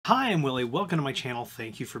Hi, I'm Willie. Welcome to my channel.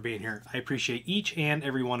 Thank you for being here. I appreciate each and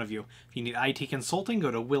every one of you. If you need IT consulting, go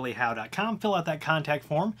to williehowe.com, fill out that contact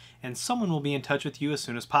form, and someone will be in touch with you as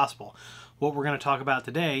soon as possible. What we're going to talk about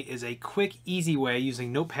today is a quick, easy way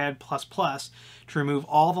using Notepad++ to remove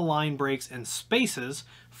all the line breaks and spaces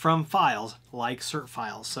from files like cert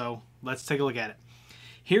files. So let's take a look at it.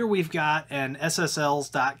 Here we've got an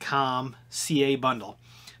SSLs.com CA bundle.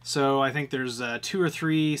 So I think there's 2 or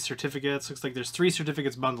 3 certificates. Looks like there's 3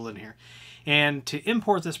 certificates bundled in here. And to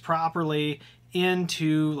import this properly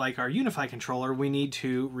into like our Unify controller, we need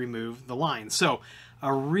to remove the lines. So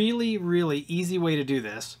a really, really easy way to do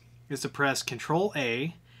this is to press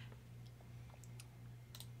ctrl+a,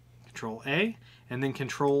 and then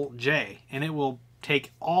ctrl+j, and it will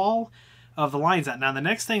take all of the lines out. Now the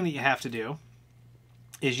next thing that you have to do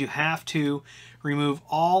is you have to remove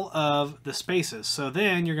all of the spaces. So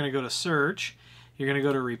then you're going to go to search, you're going to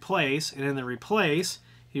go to replace, and in the replace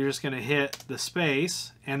you're just going to hit the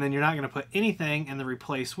space, and then you're not going to put anything in the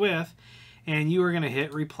replace with, and you are going to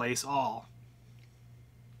hit replace all.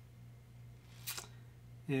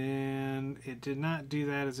 And it did not do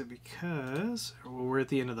that. Is it because we're at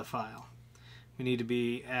the end of the file? We need to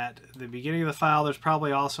be at the beginning of the file. There's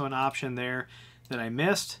probably also an option there that I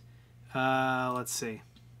missed. Let's see.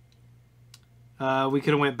 We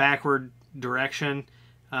could have went backward direction,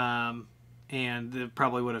 and it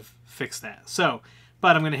probably would have fixed that. So,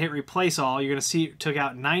 but I'm going to hit replace all. You're going to see it took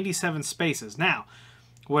out 97 spaces. Now,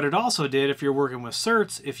 what it also did, if you're working with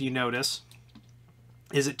certs, if you notice,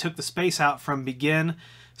 is it took the space out from begin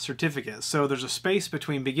certificate. So there's a space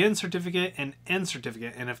between begin certificate and end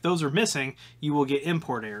certificate, and if those are missing, you will get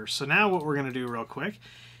import errors. So now what we're going to do real quick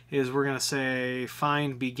is we're going to say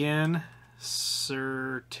find begin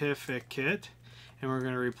certificate, and we're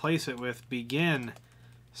going to replace it with begin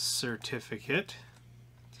certificate,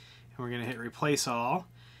 and we're going to hit replace all,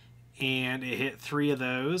 and it hit 3 of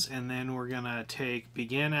those, and then we're going to take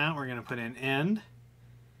begin out, we're going to put in end,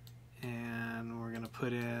 and we're going to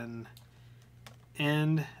put in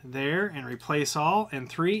end there, and replace all, and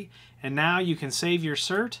 3, and now you can save your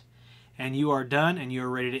cert, and you are done, and you are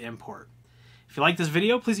ready to import. If you like this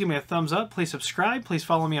video, please give me a thumbs up. Please subscribe. Please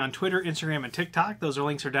follow me on Twitter, Instagram, and TikTok. Those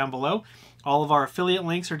links are down below. All of our affiliate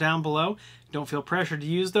links are down below. Don't feel pressured to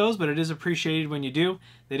use those, but it is appreciated when you do.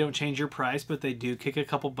 They don't change your price, but they do kick a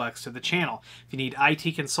couple bucks to the channel. If you need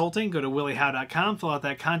IT consulting, go to williehowe.com, fill out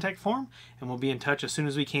that contact form, and we'll be in touch as soon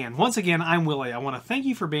as we can. Once again, I'm Willie. I want to thank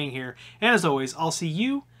you for being here, and as always, I'll see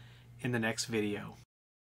you in the next video.